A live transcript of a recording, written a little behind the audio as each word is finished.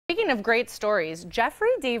Speaking of great stories, Jeffery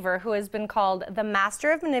Deaver, who has been called the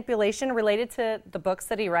master of manipulation related to the books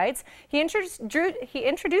that he writes, he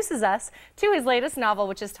introduces us to his latest novel,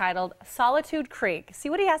 which is titled Solitude Creek. See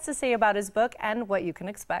what he has to say about his book and what you can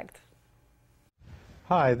expect.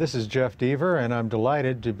 Hi, this is Jeff Deaver, and I'm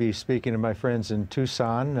delighted to be speaking to my friends in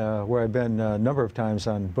Tucson, where I've been a number of times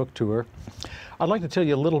on book tour. I'd like to tell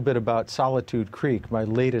you a little bit about Solitude Creek, my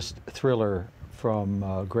latest thriller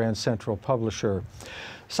from Grand Central Publisher.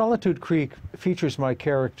 Solitude Creek features my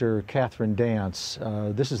character, Kathryn Dance.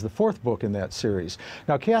 This is the fourth book in that series.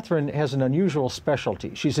 Now, Kathryn has an unusual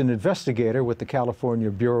specialty. She's an investigator with the California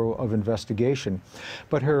Bureau of Investigation,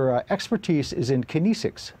 but her expertise is in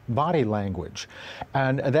kinesics, body language.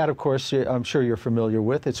 And that, of course, I'm sure you're familiar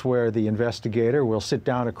with. It's where the investigator will sit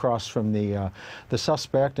down across from the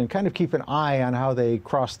suspect and kind of keep an eye on how they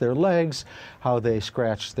cross their legs, how they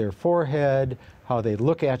scratch their forehead, how they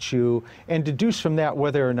look at you, and deduce from that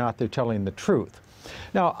whether or not they're telling the truth.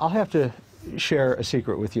 Now, I'll have to share a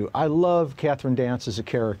secret with you. I love Kathryn Dance as a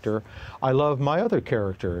character. I love my other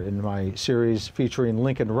character in my series featuring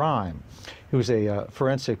Lincoln Rhyme, who's a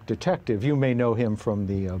forensic detective. You may know him from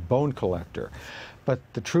the Bone Collector. But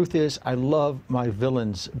the truth is, I love my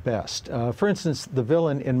villains best. For instance, the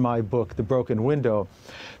villain in my book, The Broken Window,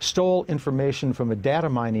 stole information from a data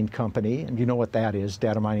mining company, and you know what that is,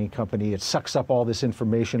 data mining company. It sucks up all this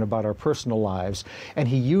information about our personal lives, and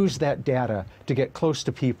he used that data to get close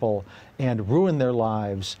to people and ruin their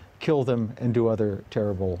lives, kill them, and do other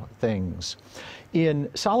terrible things. In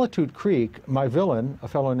Solitude Creek, my villain, a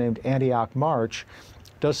fellow named Antioch March,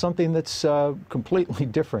 does something that's completely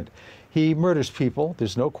different. He murders people,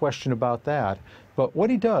 there's no question about that, but what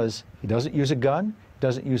he doesn't use a gun,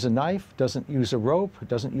 doesn't use a knife, doesn't use a rope,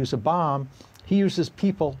 doesn't use a bomb. He uses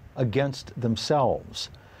people against themselves.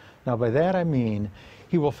 Now, by that I mean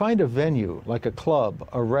he will find a venue like a club,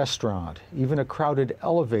 a restaurant, even a crowded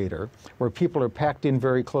elevator where people are packed in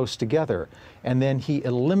very close together, and then he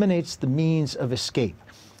eliminates the means of escape.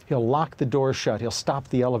 He'll lock the door shut, he'll stop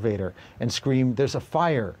the elevator and scream, "There's a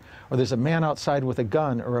fire," or "There's a man outside with a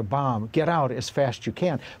gun or a bomb. Get out as fast as you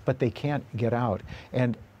can." But they can't get out.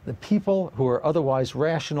 And the people who are otherwise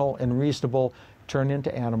rational and reasonable turn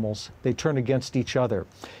into animals. They turn against each other.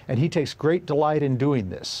 And he takes great delight in doing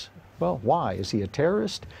this. Well, why? Is he a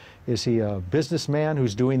terrorist? Is he a businessman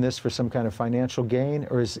who's doing this for some kind of financial gain?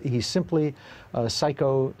 Or is he simply a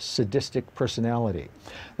psycho-sadistic personality?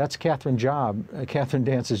 That's Kathryn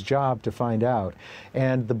Dance's job to find out.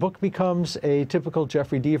 And the book becomes a typical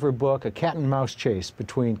Jeffery Deaver book, a cat and mouse chase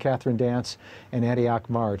between Kathryn Dance and Antioch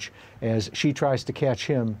March as she tries to catch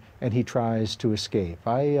him and he tries to escape.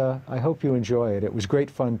 I hope you enjoy it. It was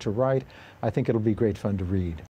great fun to write. I think it'll be great fun to read.